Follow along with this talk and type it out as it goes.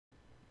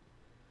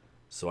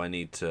So I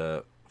need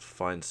to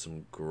find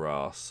some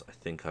grass. I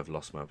think I've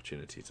lost my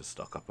opportunity to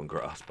stock up on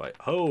grass by...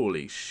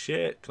 Holy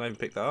shit! Can I even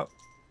pick that up?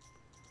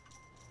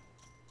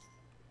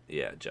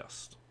 Yeah,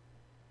 just.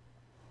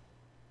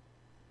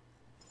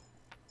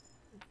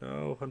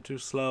 No, I'm too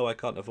slow. I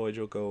can't avoid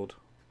your gold.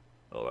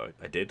 Although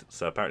I did,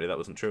 so apparently that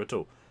wasn't true at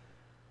all.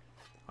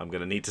 I'm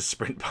going to need to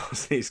sprint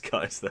past these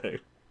guys, though.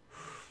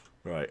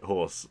 Right,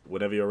 horse.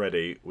 Whenever you're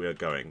ready, we are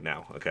going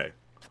now. Okay.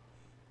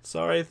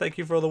 Sorry, thank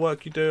you for all the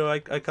work you do. I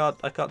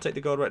can't take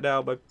the gold right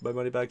now. My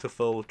money bags are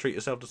full. Treat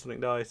yourself to something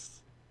nice.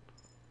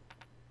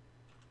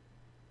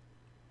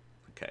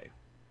 Okay.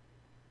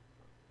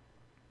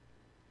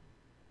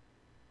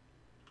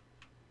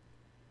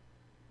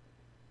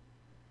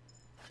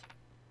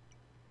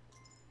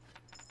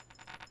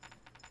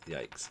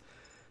 Yikes.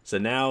 So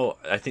now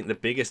I think the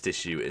biggest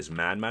issue is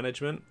man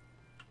management.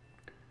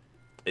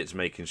 It's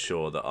making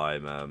sure that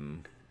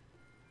I'm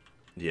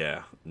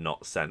yeah,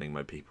 not sending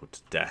my people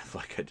to death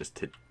like I just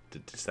did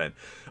just then.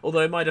 Although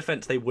in my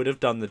defense they would have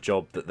done the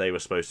job that they were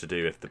supposed to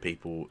do if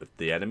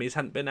the enemies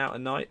hadn't been out at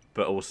night,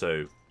 but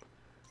also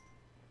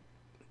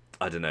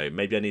I don't know,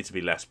 maybe I need to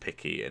be less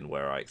picky in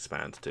where I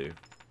expand to.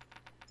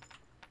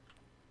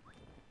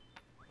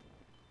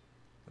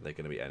 Are there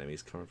going to be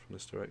enemies coming from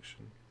this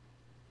direction?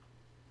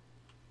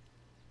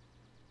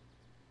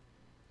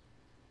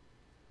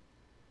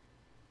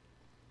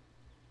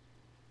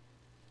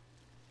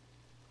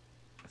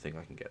 I think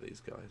I can get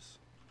these guys.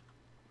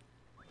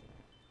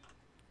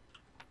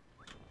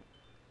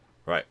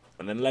 Right,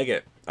 and then leg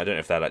it. I don't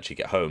know if they'll actually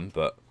get home,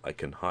 but I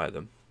can hire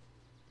them.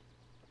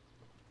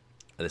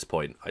 At this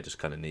point, I just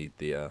kind of need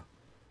the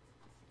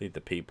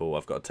people.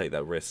 I've got to take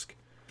that risk.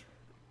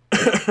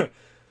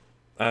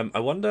 I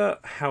wonder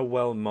how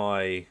well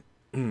my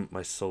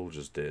my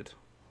soldiers did.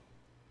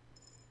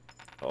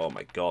 Oh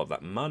my god,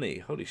 that money!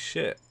 Holy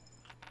shit!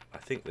 I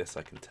think this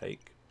I can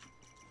take.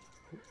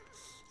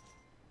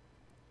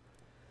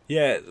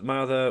 Yeah,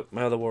 my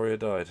other warrior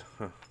died.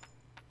 Huh.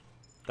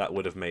 That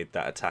would have made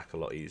that attack a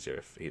lot easier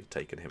if he had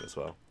taken him as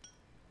well.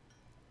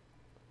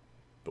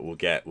 But we'll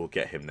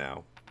get him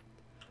now.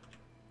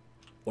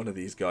 One of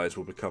these guys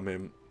will become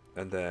him,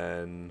 and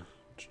then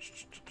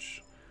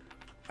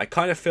I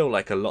kind of feel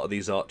like a lot of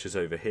these archers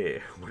over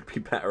here would be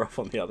better off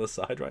on the other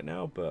side right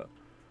now, but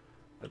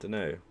I don't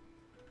know.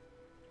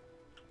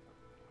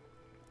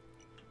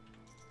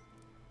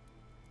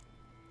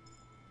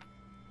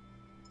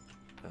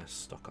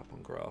 Stock up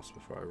on grass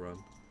before I run.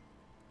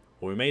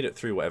 Well, we made it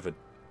through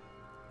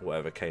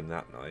whatever came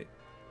that night.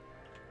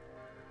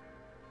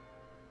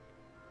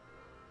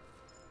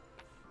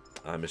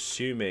 I'm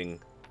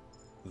assuming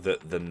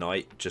that the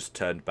knight just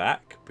turned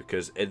back,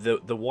 because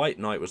the white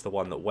knight was the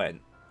one that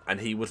went,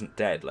 and he wasn't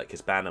dead. Like,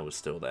 his banner was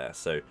still there,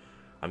 so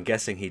I'm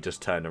guessing he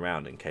just turned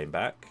around and came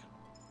back.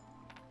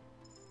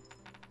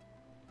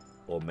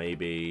 Or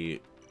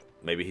maybe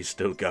he's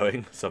still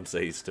going. Some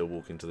say he's still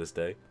walking to this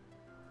day.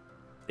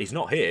 He's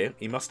not here.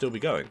 He must still be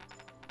going.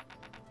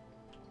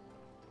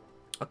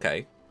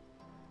 Okay.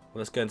 Well,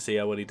 let's go and see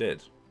how well he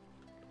did.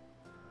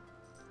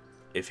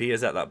 If he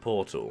is at that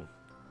portal...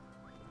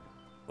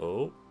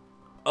 Oh.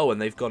 Oh, and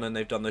they've gone and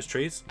they've done those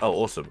trees? Oh,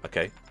 awesome.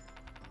 Okay.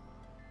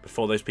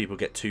 Before those people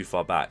get too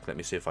far back, let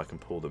me see if I can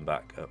pull them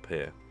back up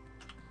here.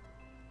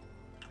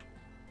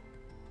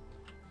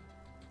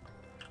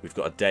 We've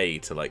got a day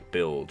to, like,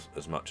 build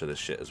as much of this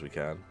shit as we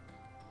can.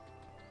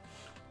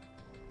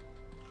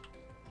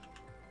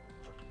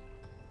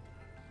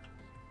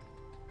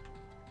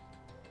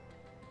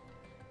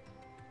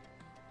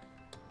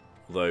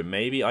 Although,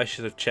 maybe I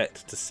should have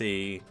checked to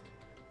see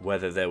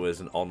whether there was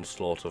an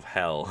onslaught of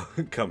hell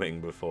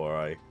coming before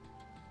I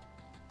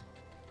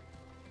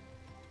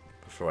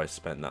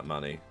spent that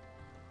money.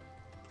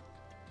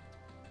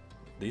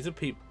 These are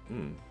people...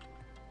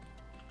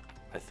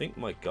 I think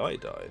my guy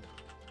died.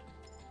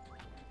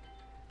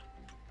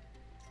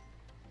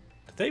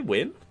 Did they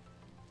win?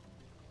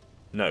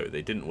 No,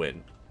 they didn't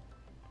win.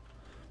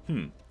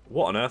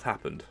 What on earth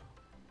happened?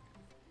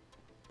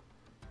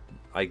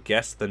 I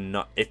guess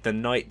if the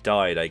knight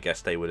died, I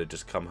guess they would have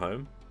just come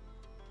home.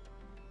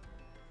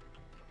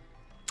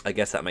 I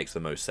guess that makes the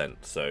most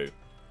sense. So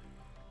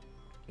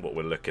what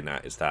we're looking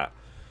at is that.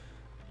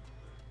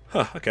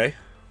 Huh, okay.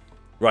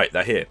 Right,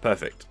 they're here.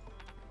 Perfect.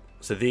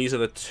 So these are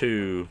the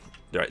two.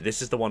 Right,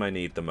 this is the one I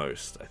need the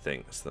most, I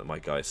think, so that my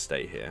guys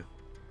stay here.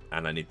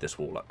 And I need this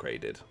wall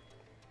upgraded.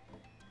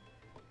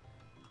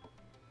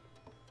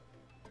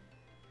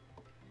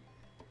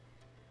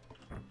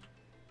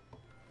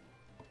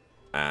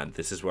 And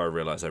this is where I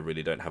realise I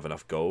really don't have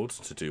enough gold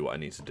to do what I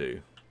need to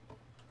do.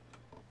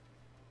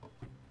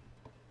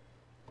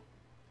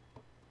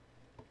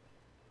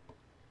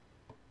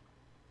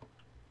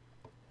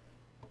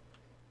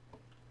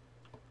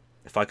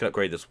 If I could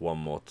upgrade this one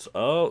more...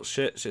 Oh,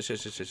 shit.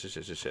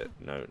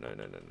 No.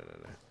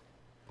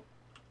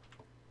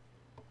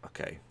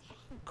 Okay.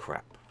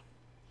 Crap.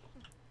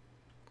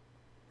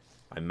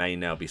 I may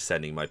now be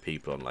sending my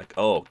people on like...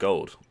 Oh,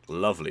 gold.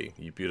 Lovely.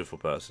 You beautiful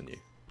person, you.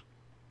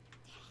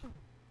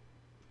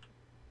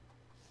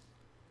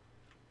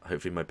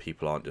 Hopefully my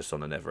people aren't just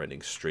on a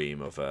never-ending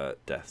stream of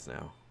death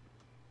now.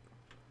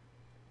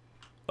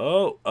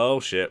 Oh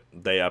shit.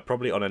 They are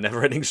probably on a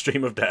never-ending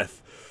stream of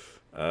death.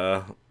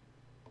 I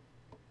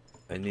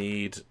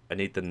need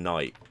the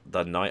knight.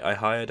 The knight I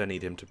hired, I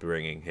need him to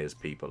bringing his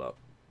people up.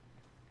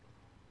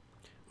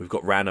 We've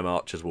got random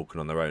archers walking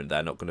on their own.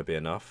 They're not going to be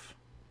enough.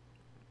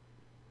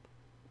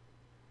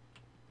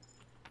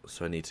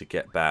 So I need to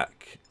get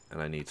back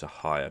and I need to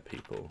hire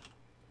people.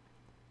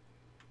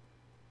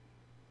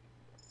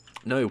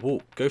 No,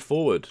 walk. Go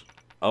forward.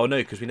 Oh, no,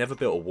 because we never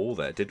built a wall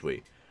there, did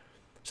we?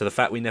 So the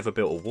fact we never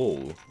built a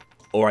wall...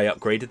 Or I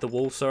upgraded the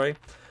wall, sorry.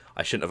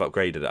 I shouldn't have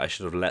upgraded it. I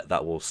should have let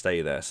that wall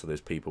stay there so those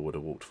people would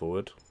have walked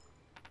forward.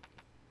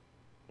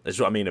 That's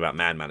what I mean about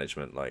man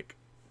management. Like,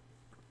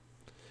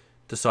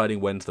 deciding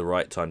when's the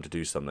right time to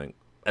do something.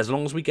 As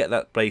long as we get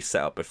that base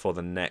set up before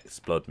the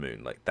next blood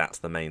moon. Like, that's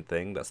the main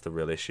thing. That's the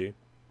real issue.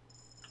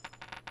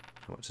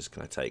 How much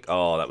can I take?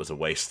 Oh, that was a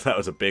waste. That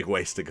was a big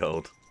waste of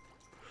gold.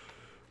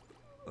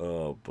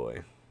 Oh,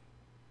 boy.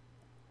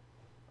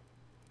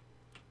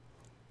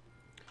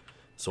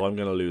 So I'm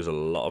going to lose a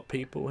lot of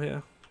people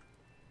here.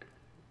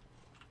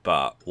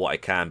 But what I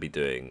can be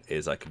doing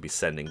is I can be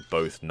sending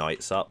both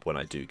knights up when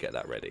I do get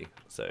that ready.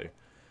 So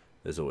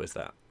there's always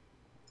that.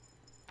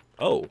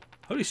 Oh,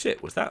 holy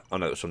shit. Was that? Oh,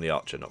 no, it was from the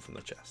archer, not from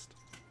the chest.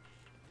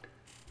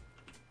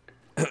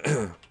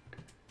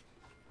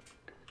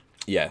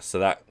 Yeah, so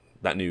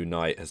that new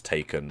knight has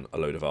taken a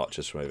load of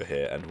archers from over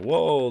here. And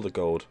whoa, the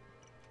gold.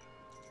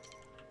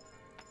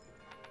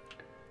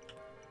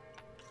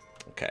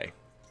 Okay.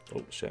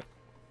 Oh, shit.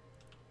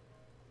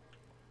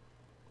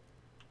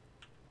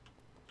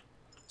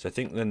 So I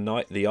think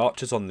the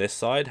archers on this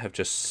side have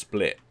just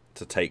split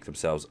to take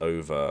themselves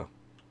over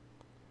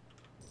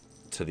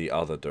to the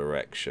other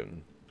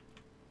direction.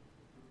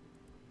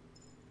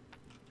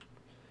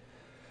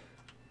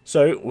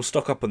 So we'll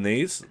stock up on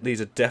these. These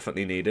are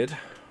definitely needed.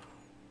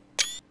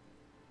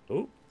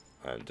 Oh,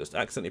 and just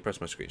accidentally press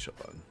my screenshot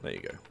button. There you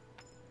go.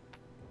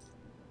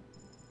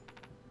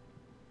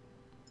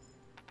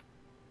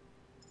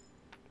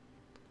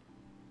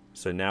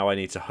 So now I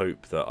need to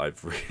hope that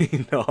I've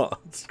really not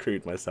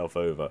screwed myself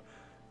over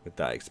with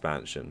that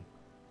expansion.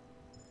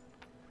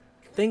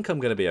 I think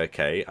I'm going to be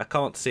okay. I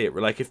can't see it.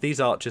 Like, if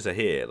these archers are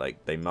here,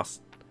 like, they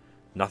must...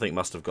 Nothing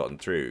must have gotten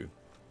through.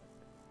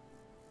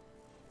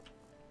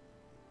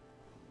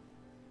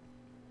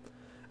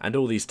 And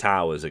all these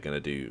towers are going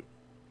to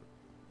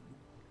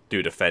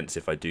do defense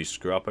if I do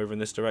screw up over in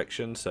this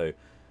direction. So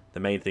the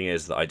main thing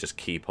is that I just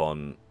keep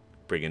on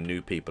bringing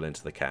new people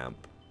into the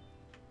camp.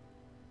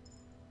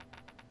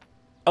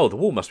 Oh, the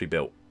wall must be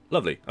built.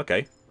 Lovely.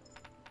 Okay.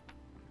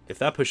 If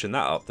they're pushing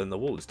that up, then the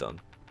wall is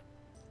done.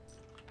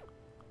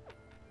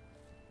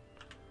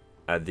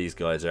 And these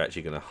guys are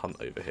actually going to hunt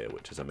over here,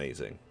 which is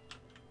amazing.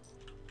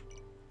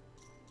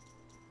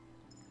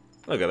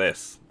 Look at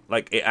this.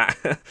 Like, it...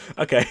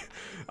 Okay.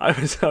 I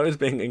was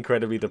being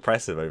incredibly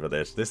depressive over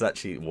this. This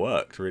actually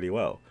worked really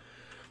well.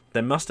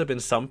 There must have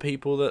been some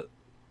people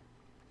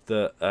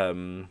that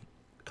kind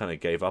of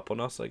gave up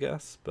on us, I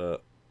guess.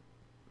 But...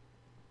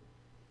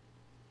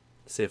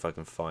 see if I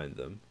can find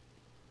them.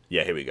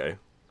 Yeah, here we go.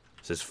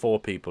 So there's 4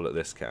 people at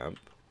this camp.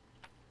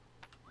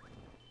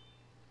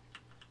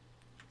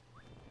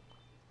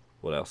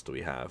 What else do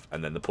we have?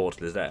 And then the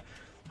portal is there.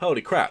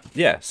 Holy crap.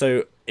 Yeah,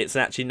 so it's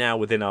actually now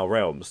within our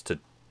realms to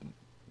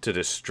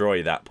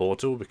destroy that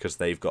portal because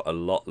they've got a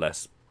lot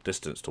less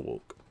distance to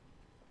walk.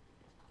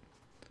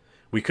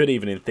 We could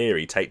even, in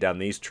theory, take down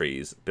these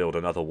trees, build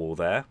another wall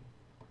there.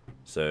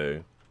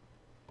 So...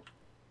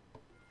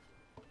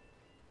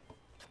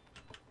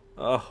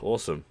 oh,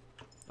 awesome.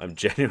 I'm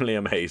genuinely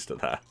amazed at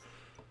that.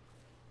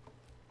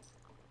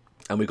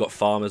 And we've got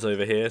farmers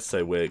over here,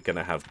 so we're going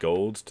to have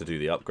gold to do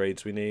the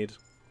upgrades we need.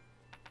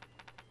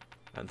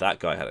 And that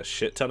guy had a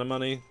shit ton of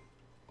money.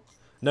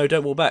 No,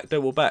 don't wall back,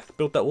 don't wall back.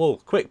 Build that wall.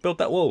 Quick, build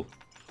that wall.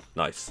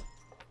 Nice.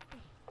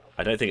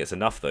 I don't think it's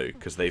enough, though,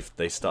 because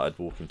they started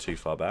walking too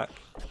far back.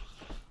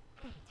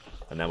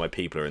 And now my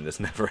people are in this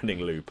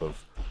never-ending loop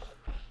of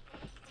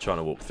trying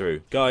to walk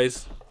through.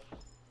 Guys,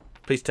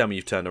 please tell me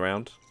you've turned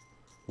around.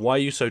 Why are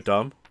you so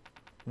dumb?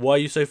 Why are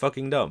you so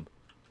fucking dumb?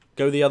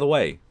 Go the other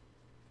way.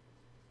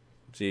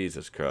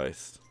 Jesus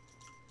Christ.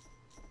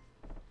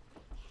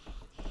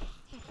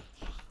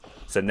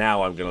 So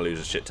now I'm going to lose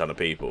a shit ton of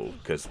people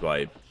because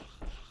my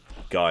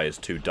guy is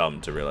too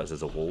dumb to realise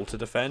there's a wall to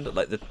defend.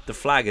 Like, the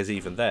flag is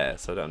even there,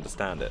 so I don't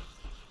understand it.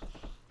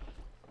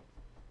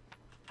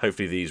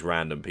 Hopefully these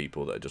random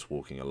people that are just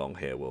walking along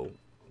here will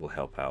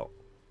help out.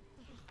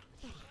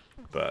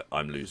 But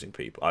I'm losing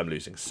people. I'm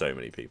losing so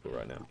many people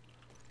right now.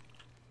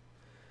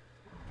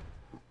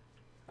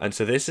 And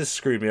so this has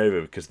screwed me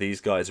over because these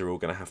guys are all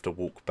going to have to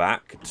walk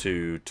back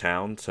to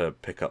town to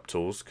pick up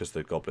tools because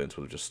the goblins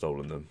will have just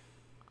stolen them.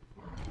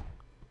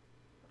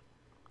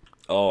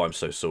 Oh, I'm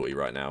so salty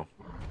right now.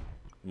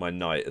 My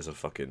knight is a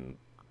fucking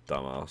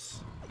dumbass.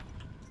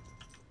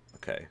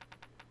 Okay.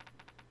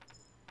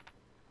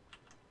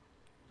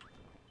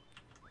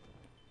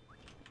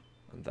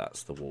 And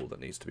that's the wall that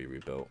needs to be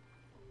rebuilt.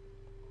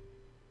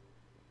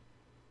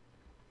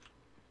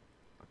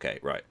 Okay,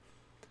 right.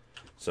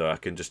 So I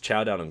can just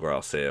chow down on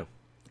grass here,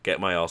 get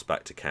my ass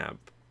back to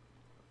camp.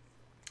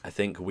 I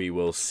think we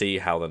will see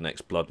how the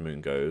next blood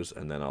moon goes,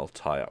 and then I'll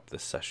tie up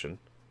this session.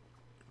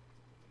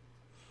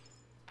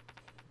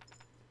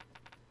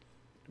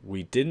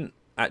 We didn't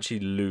actually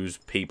lose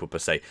people per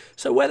se.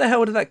 So where the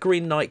hell did that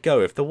green knight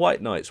go if the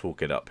white knight's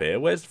walking up here?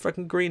 Where's the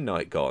freaking green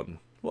knight gone?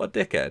 What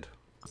a dickhead.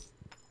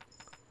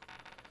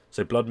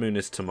 So blood moon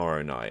is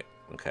tomorrow night.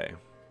 Okay.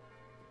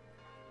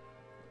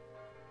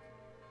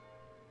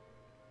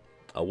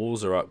 Our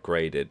walls are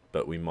upgraded,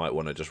 but we might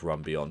want to just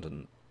run beyond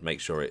and make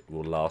sure it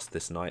will last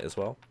this night as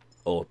well.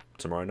 Or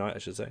tomorrow night, I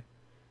should say.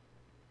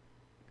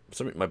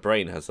 Something my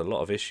brain has a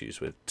lot of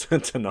issues with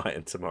tonight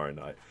and tomorrow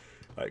night.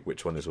 Like,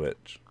 which one is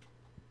which?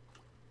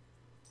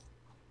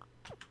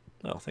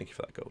 Oh, thank you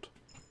for that gold.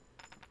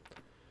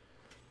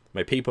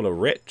 My people are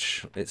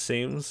rich, it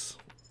seems.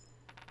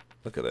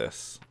 Look at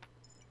this.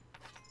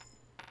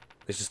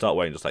 They should start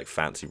wearing just, like,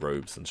 fancy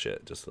robes and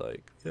shit. Just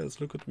like, yes,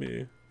 look at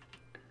me.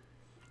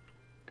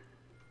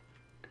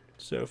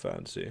 So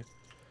fancy.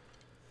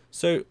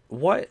 So,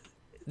 why...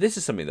 This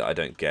is something that I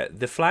don't get.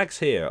 The flags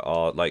here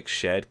are, like,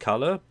 shared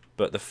colour,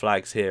 but the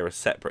flags here are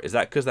separate. Is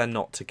that because they're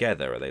not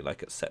together? Are they,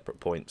 like, at separate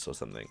points or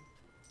something?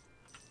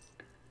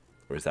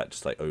 Or is that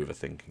just, like,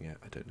 overthinking it?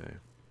 I don't know.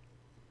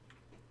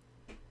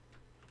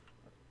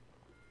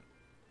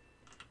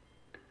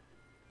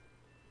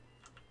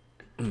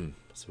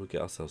 So we'll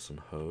get ourselves some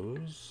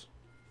hose.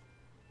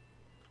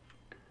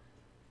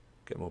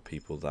 Get more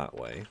people that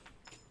way.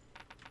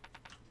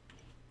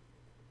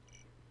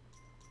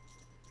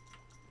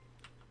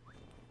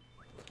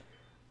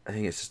 I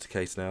think it's just a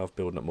case now of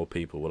building up more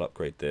people. We'll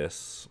upgrade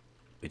this.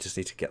 We just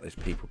need to get those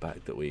people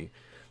back that we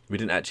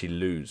didn't actually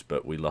lose,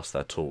 but we lost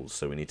their tools,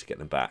 so we need to get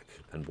them back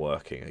and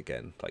working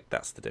again. Like,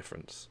 that's the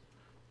difference.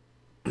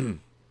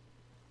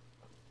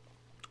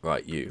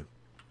 Right, you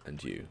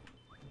and you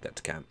get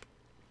to camp.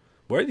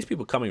 Where are these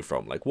people coming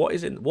from? Like,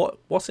 what's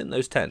in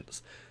those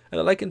tents? Are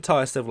they like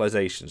entire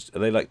civilizations? Are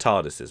they like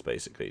TARDISes,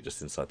 basically,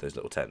 just inside those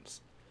little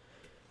tents?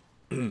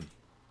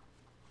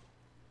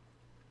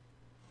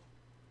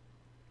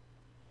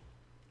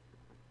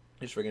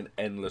 Just friggin'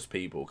 endless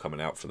people coming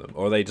out for them.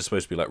 Or are they just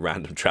supposed to be like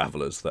random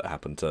travellers that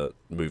happen to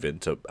move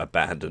into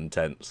abandoned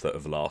tents that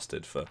have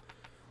lasted for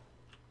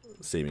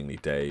seemingly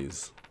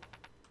days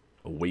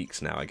or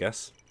weeks now, I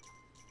guess.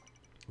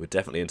 We're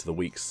definitely into the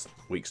weeks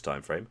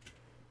time frame.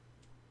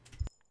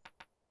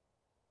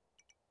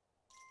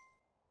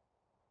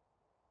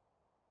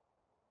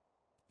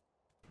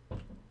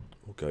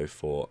 We'll go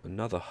for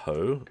another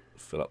hoe.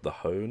 Fill up the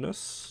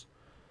hoe-ness.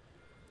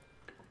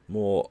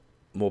 More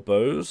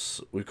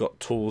bows. We've got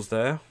tools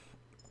there.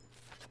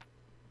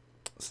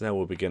 So now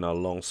we'll begin our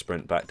long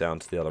sprint back down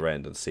to the other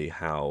end and see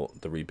how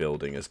the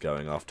rebuilding is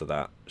going after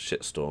that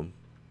shitstorm.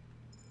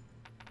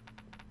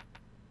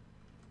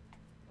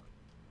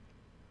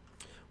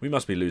 We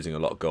must be losing a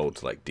lot of gold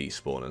to like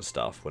despawn and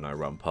stuff when I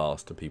run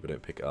past and people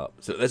don't pick it up.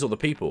 So there's all the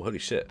people. Holy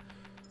shit.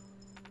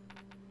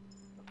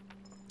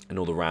 And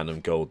all the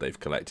random gold they've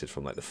collected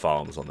from like the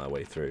farms on their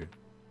way through.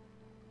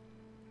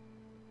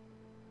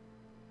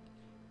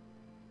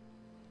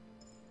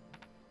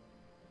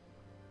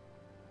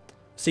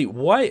 See,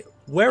 where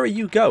are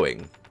you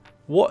going?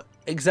 What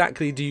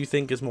exactly do you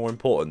think is more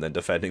important than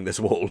defending this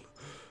wall?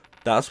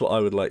 That's what I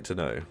would like to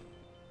know.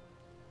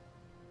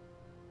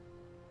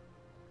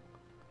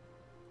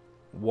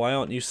 Why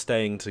aren't you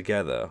staying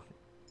together?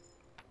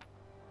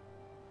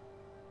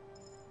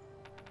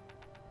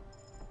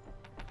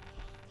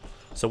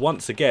 So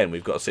once again,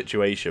 we've got a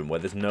situation where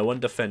there's no one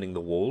defending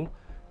the wall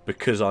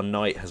because our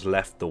knight has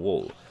left the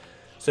wall.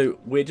 So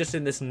we're just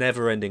in this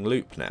never-ending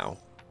loop now.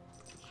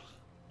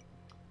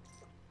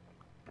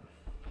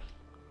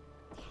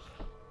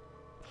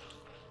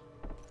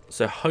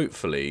 So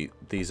hopefully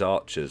these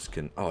archers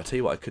can... Oh, I'll tell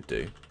you what I could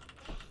do.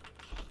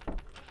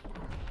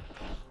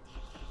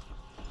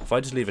 If I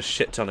just leave a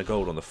shit ton of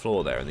gold on the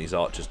floor there and these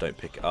archers don't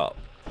pick it up,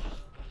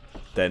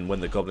 then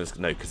when the goblins...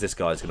 No, because this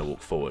guy's going to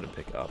walk forward and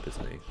pick it up,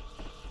 isn't he?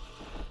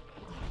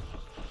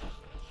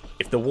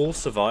 If the wall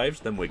survives,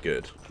 then we're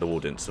good. The wall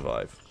didn't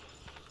survive.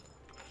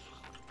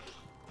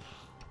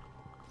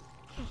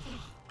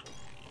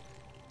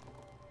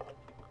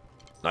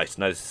 Nice.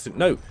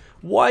 No.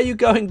 Why are you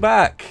going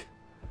back?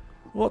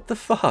 What the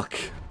fuck?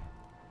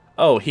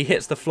 Oh, he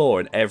hits the floor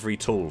and every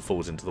tool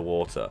falls into the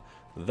water.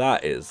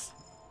 That is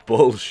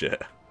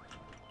bullshit.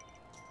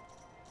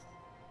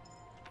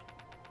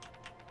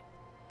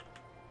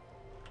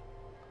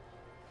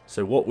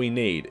 So what we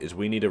need is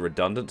we need a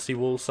redundancy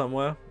wall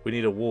somewhere. We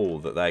need a wall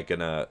that they're going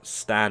to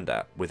stand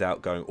at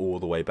without going all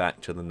the way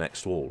back to the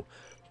next wall.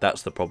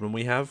 That's the problem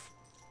we have.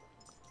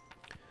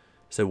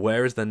 So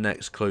where is the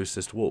next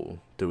closest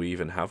wall? Do we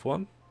even have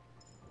one?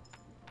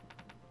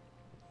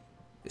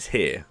 It's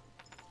here.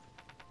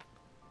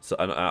 So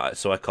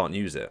I can't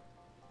use it.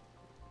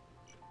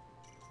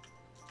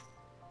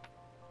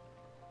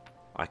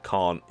 I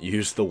can't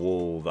use the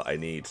wall that I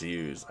need to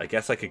use. I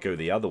guess I could go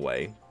the other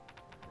way.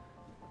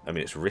 I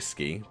mean, it's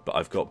risky, but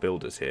I've got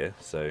builders here,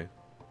 so...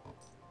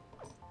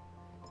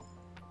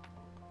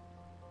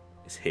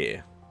 It's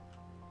here.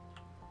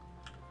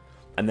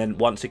 And then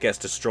once it gets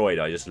destroyed,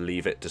 I just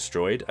leave it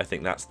destroyed. I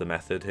think that's the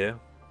method here.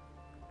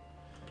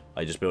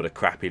 I just build a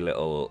crappy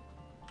little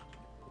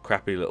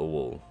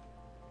wall.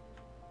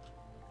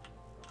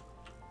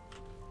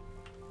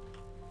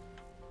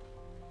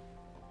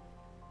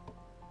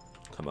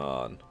 Come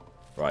on.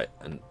 Right,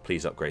 and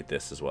please upgrade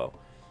this as well.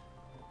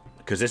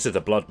 Because this is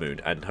the Blood Moon,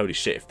 and holy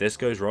shit, if this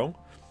goes wrong...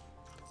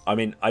 I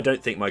mean, I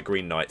don't think my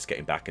Green Knight's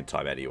getting back in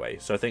time anyway,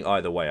 so I think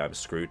either way I'm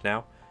screwed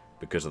now,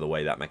 because of the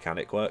way that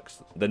mechanic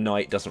works. The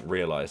Knight doesn't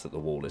realise that the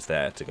wall is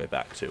there to go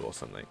back to or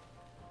something.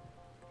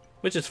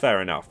 Which is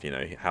fair enough, you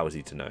know, how is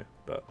he to know?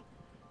 But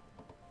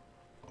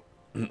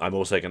I'm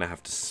also going to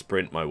have to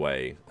sprint my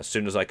way, as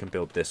soon as I can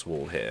build this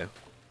wall here.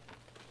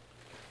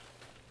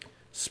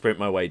 Sprint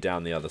my way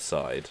down the other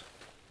side.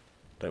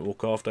 Don't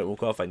walk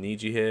off, I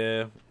need you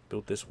here.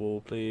 Build this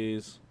wall,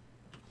 please.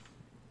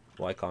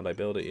 Why can't I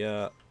build it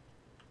yet?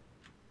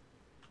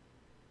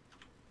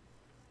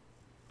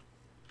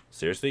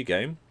 Seriously,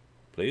 game?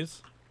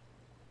 Please?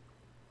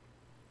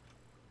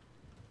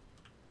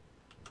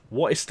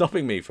 What is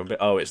stopping me from...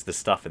 Oh, it's the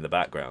stuff in the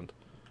background.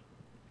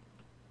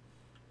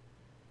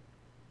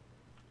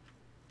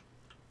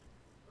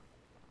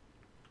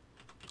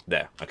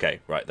 There.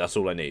 Okay, right. That's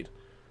all I need.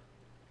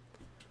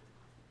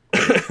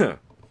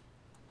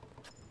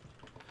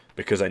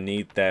 Because I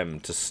need them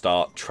to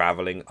start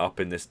travelling up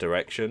in this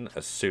direction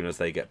as soon as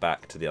they get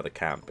back to the other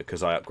camp.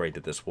 Because I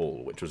upgraded this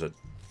wall, which was a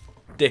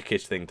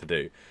dickish thing to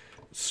do.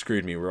 It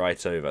screwed me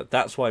right over.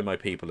 That's why my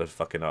people are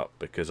fucking up.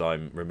 Because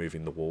I'm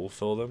removing the wall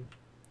for them.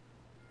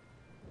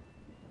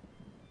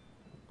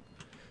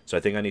 So I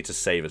think I need to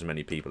save as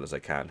many people as I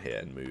can here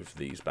and move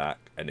these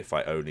back. And if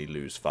I only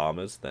lose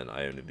farmers, then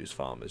I only lose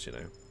farmers, you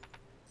know.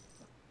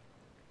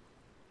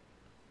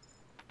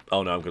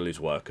 Oh no, I'm going to lose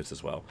workers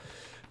as well.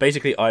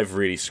 Basically, I've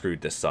really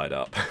screwed this side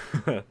up.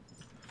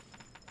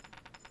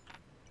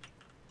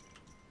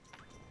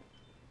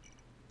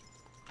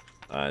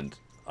 And,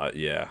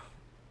 yeah,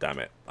 damn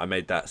it. I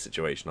made that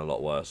situation a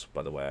lot worse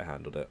by the way I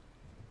handled it.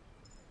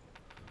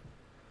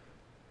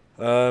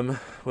 Well,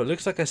 it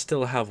looks like I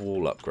still have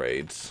wall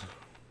upgrades.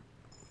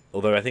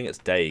 Although I think it's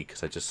day,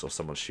 because I just saw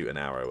someone shoot an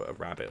arrow at a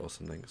rabbit or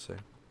something, so...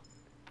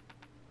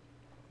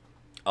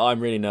 Oh, I'm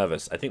really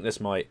nervous. I think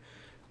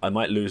I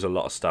might lose a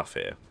lot of stuff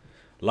here.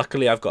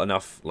 Luckily, I've got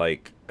enough,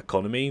 like,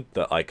 economy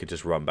that I could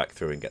just run back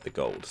through and get the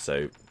gold.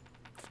 So,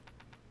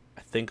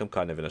 I think I'm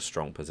kind of in a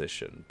strong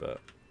position, but...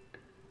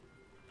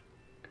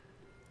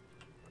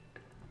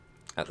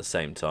 At the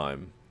same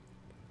time,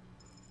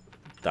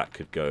 that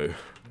could go...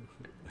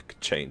 that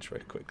could change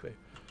very quickly.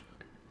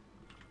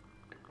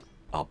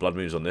 Oh, Blood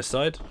Moon's on this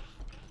side?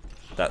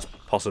 That's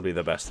possibly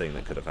the best thing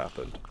that could have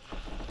happened.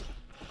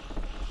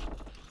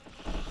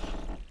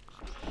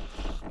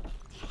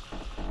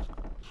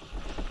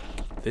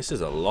 This is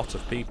a lot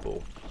of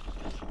people.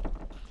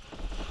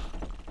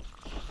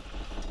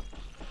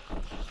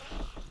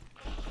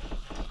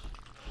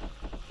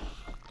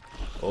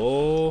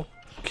 Oh,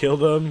 kill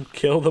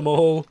them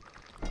all.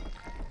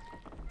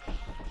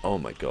 Oh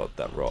my god,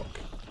 that rock.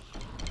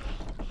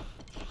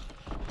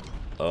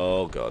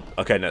 Oh god.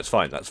 Okay, no, it's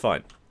fine, that's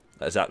fine.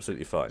 That's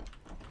absolutely fine.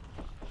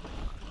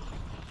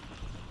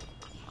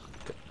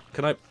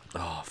 Can I...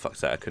 Oh, fuck's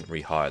that, I couldn't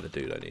rehire the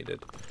dude I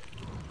needed.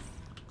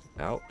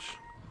 Ouch.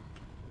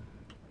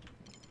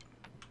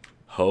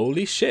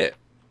 Holy shit.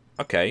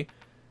 Okay.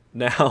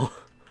 Now,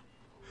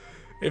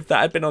 if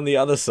that had been on the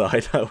other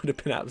side, I would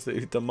have been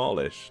absolutely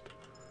demolished.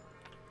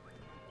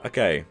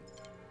 Okay.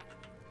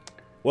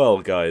 Well,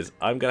 guys,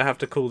 I'm going to have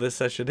to call this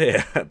session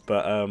here.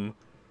 But,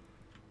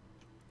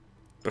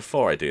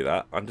 before I do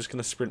that, I'm just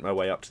going to sprint my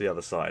way up to the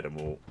other side and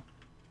we'll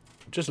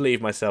just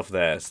leave myself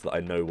there so that I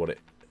know what it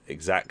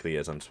exactly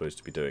is I'm supposed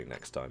to be doing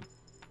next time.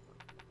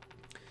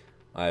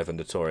 I have a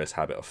notorious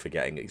habit of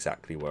forgetting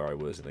exactly where I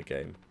was in a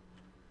game.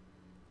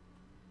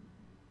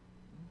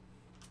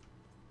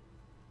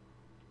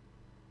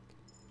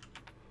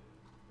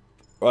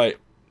 Right.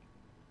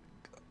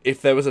 If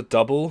there was a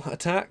double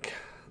attack,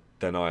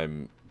 then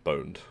I'm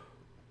boned.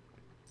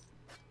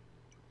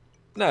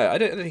 No, I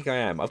don't think I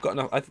am. I've got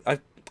enough.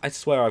 I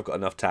swear I've got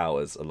enough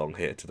towers along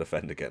here to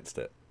defend against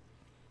it.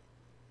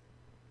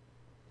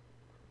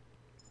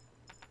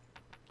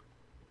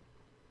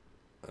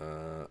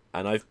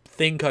 And I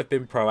think I've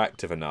been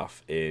proactive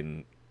enough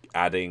in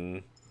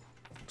adding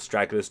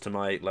stragglers to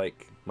my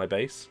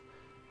base.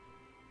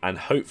 And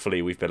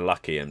hopefully we've been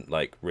lucky and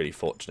really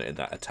fortunate in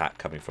that attack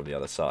coming from the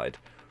other side.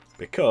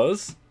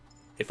 Because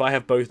if I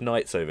have both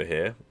knights over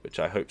here, which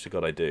I hope to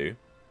God I do.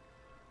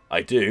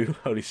 I do,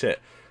 holy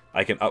shit.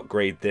 I can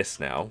upgrade this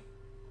now.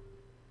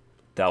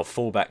 They'll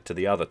fall back to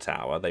the other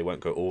tower. They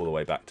won't go all the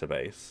way back to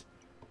base.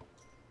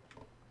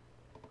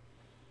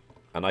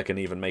 And I can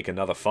even make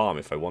another farm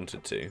if I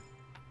wanted to.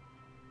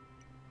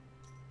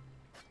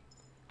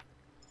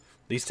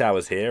 These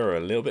towers here are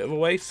a little bit of a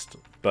waste.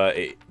 But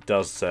it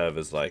does serve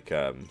as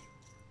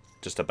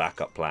just a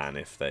backup plan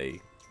if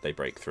they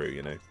break through,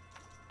 you know.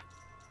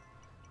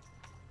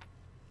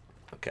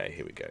 Okay,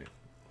 here we go.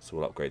 So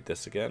we'll upgrade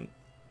this again.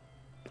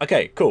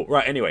 Okay, cool.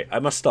 Right, anyway, I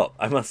must stop.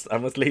 I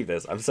must leave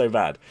this. I'm so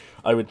bad.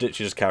 I would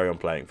literally just carry on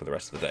playing for the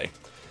rest of the day.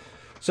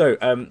 So,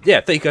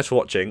 yeah, thank you guys for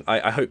watching.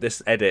 I hope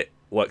this edit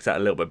works out a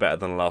little bit better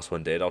than the last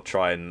one did. I'll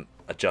try and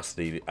adjust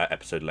the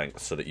episode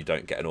length so that you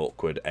don't get an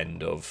awkward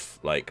end of,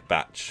 like,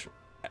 batch,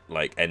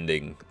 like,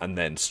 ending and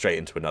then straight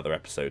into another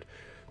episode.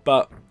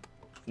 But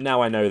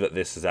now I know that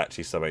this is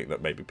actually something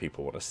that maybe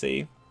people want to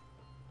see.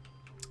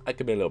 I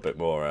can be a little bit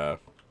more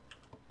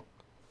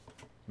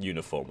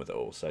uniform with it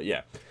all. So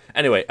yeah.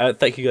 Anyway,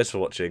 thank you guys for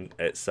watching.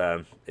 It's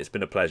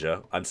been a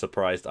pleasure. I'm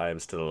surprised I am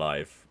still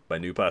alive. My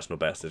new personal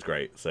best is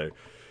great. So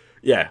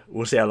yeah,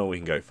 we'll see how long we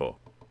can go for.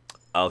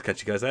 I'll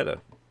catch you guys later.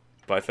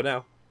 Bye for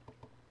now.